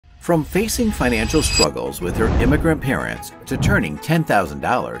From facing financial struggles with her immigrant parents to turning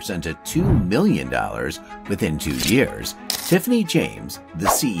 $10,000 into $2 million within 2 years, Tiffany James, the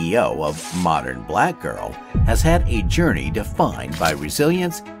CEO of Modern Blk Girl, has had a journey defined by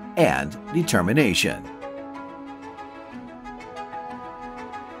resilience and determination.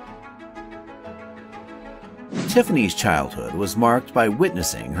 Tiffany's childhood was marked by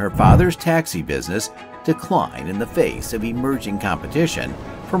witnessing her father's taxi business decline in the face of emerging competition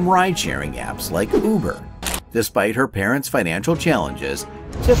from ride-sharing apps like Uber. Despite her parents' financial challenges,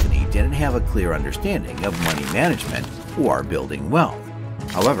 Tiffany didn't have a clear understanding of money management or building wealth.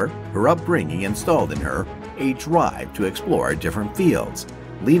 However, her upbringing installed in her a drive to explore different fields,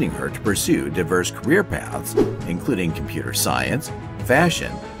 leading her to pursue diverse career paths, including computer science,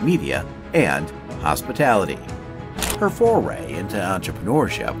 fashion, media, and hospitality. Her foray into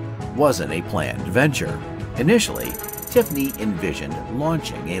entrepreneurship wasn't a planned venture. Initially, Tiffany envisioned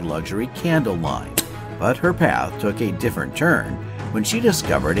launching a luxury candle line, but her path took a different turn when she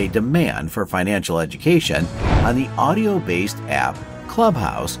discovered a demand for financial education on the audio-based app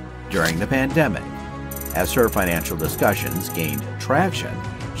Clubhouse during the pandemic. As her financial discussions gained traction,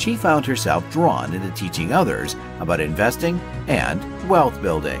 she found herself drawn into teaching others about investing and wealth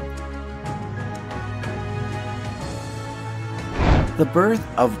building. The birth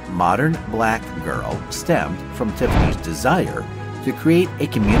of Modern Blk Girl stemmed from Tiffany's desire to create a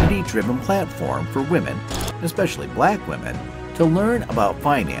community-driven platform for women, especially Black women, to learn about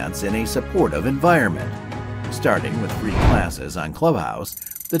finance in a supportive environment. Starting with free classes on Clubhouse,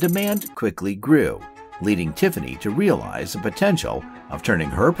 the demand quickly grew, leading Tiffany to realize the potential of turning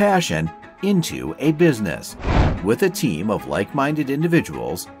her passion into a business. With a team of like-minded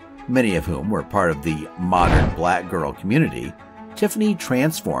individuals, many of whom were part of the Modern Blk Girl community, Tiffany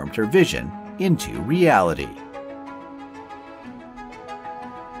transformed her vision into reality.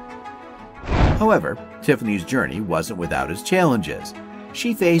 However, Tiffany's journey wasn't without its challenges.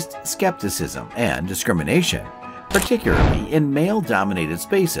 She faced skepticism and discrimination, particularly in male-dominated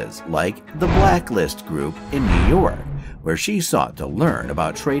spaces like the Blacklist group in New York, where she sought to learn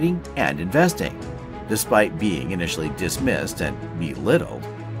about trading and investing. Despite being initially dismissed and belittled,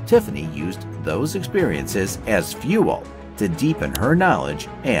 Tiffany used those experiences as fuel to deepen her knowledge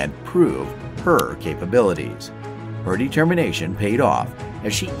and prove her capabilities. Her determination paid off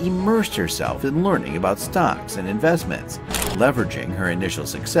as she immersed herself in learning about stocks and investments, leveraging her initial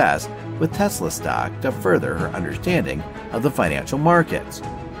success with Tesla stock to further her understanding of the financial markets.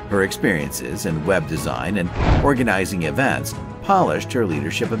 Her experiences in web design and organizing events polished her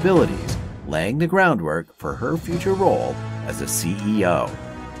leadership abilities, laying the groundwork for her future role as a CEO.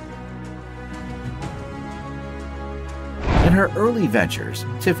 In her early ventures,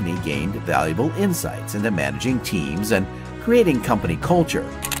 Tiffany gained valuable insights into managing teams and creating company culture,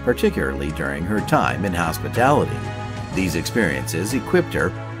 particularly during her time in hospitality. These experiences equipped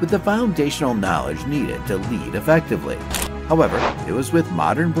her with the foundational knowledge needed to lead effectively. However, it was with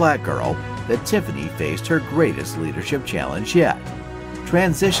Modern Blk Girl that Tiffany faced her greatest leadership challenge yet.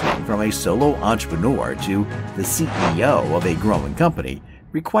 Transitioning from a solo entrepreneur to the CEO of a growing company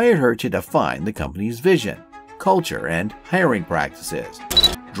required her to define the company's vision, culture, and hiring practices.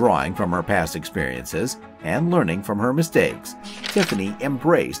 Drawing from her past experiences and learning from her mistakes, Tiffany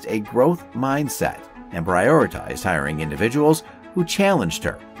embraced a growth mindset and prioritized hiring individuals who challenged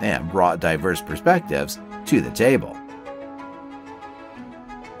her and brought diverse perspectives to the table.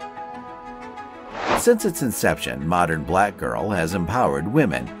 Since its inception, Modern Blk Girl has empowered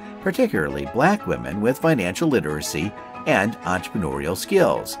women, particularly Black women, with financial literacy and entrepreneurial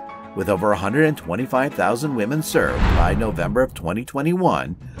skills. With over 125,000 women served by November of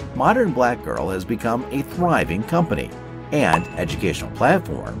 2021, Modern Blk Girl has become a thriving company and educational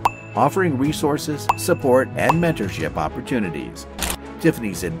platform, offering resources, support, and mentorship opportunities.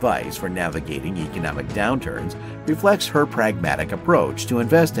 Tiffany's advice for navigating economic downturns reflects her pragmatic approach to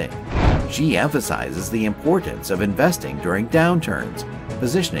investing. She emphasizes the importance of investing during downturns,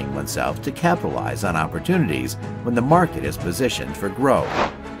 positioning oneself to capitalize on opportunities when the market is positioned for growth.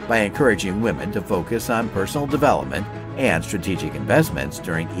 By encouraging women to focus on personal development and strategic investments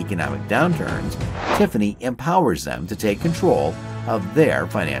during economic downturns, Tiffany empowers them to take control of their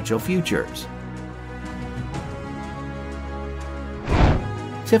financial futures.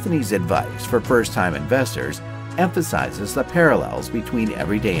 Tiffany's advice for first-time investors emphasizes the parallels between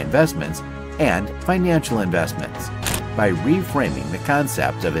everyday investments and financial investments. By reframing the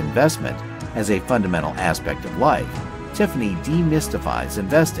concept of investment as a fundamental aspect of life, Tiffany demystifies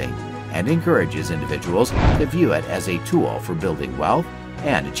investing and encourages individuals to view it as a tool for building wealth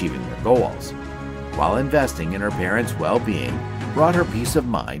and achieving their goals. While investing in her parents' well-being, brought her peace of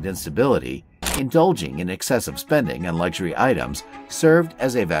mind and stability, indulging in excessive spending on luxury items served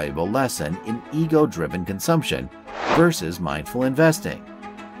as a valuable lesson in ego-driven consumption versus mindful investing.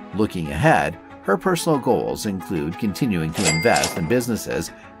 Looking ahead, her personal goals include continuing to invest in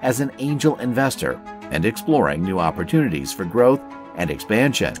businesses as an angel investor and exploring new opportunities for growth and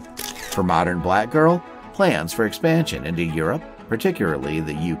expansion. For Modern Blk Girl, plans for expansion into Europe, particularly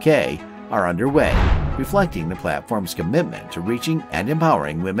the UK, are underway, reflecting the platform's commitment to reaching and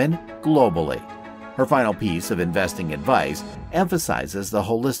empowering women globally. Her final piece of investing advice emphasizes the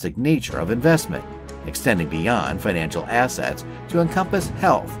holistic nature of investment, extending beyond financial assets to encompass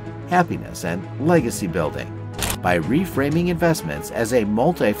health, happiness, and legacy building. By reframing investments as a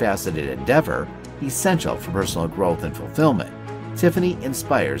multifaceted endeavor essential for personal growth and fulfillment, Tiffany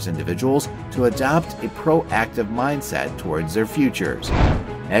inspires individuals to adopt a proactive mindset towards their futures.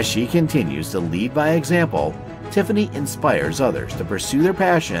 As she continues to lead by example, Tiffany inspires others to pursue their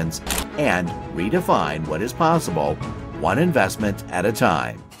passions and redefine what is possible, one investment at a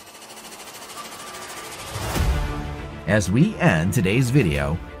time. As we end today's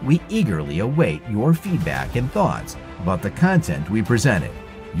video, we eagerly await your feedback and thoughts about the content we presented.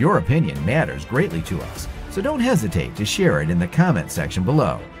 Your opinion matters greatly to us, so don't hesitate to share it in the comment section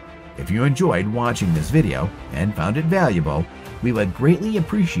below. If you enjoyed watching this video and found it valuable, we would greatly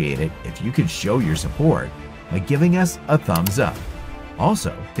appreciate it if you could show your support by giving us a thumbs up.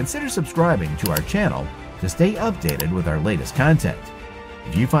 Also, consider subscribing to our channel to stay updated with our latest content.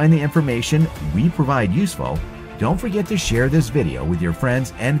 If you find the information we provide useful, don't forget to share this video with your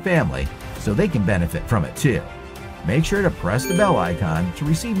friends and family so they can benefit from it too. Make sure to press the bell icon to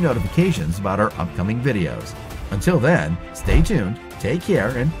receive notifications about our upcoming videos. Until then, stay tuned, take care,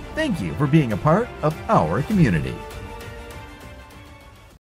 and thank you for being a part of our community.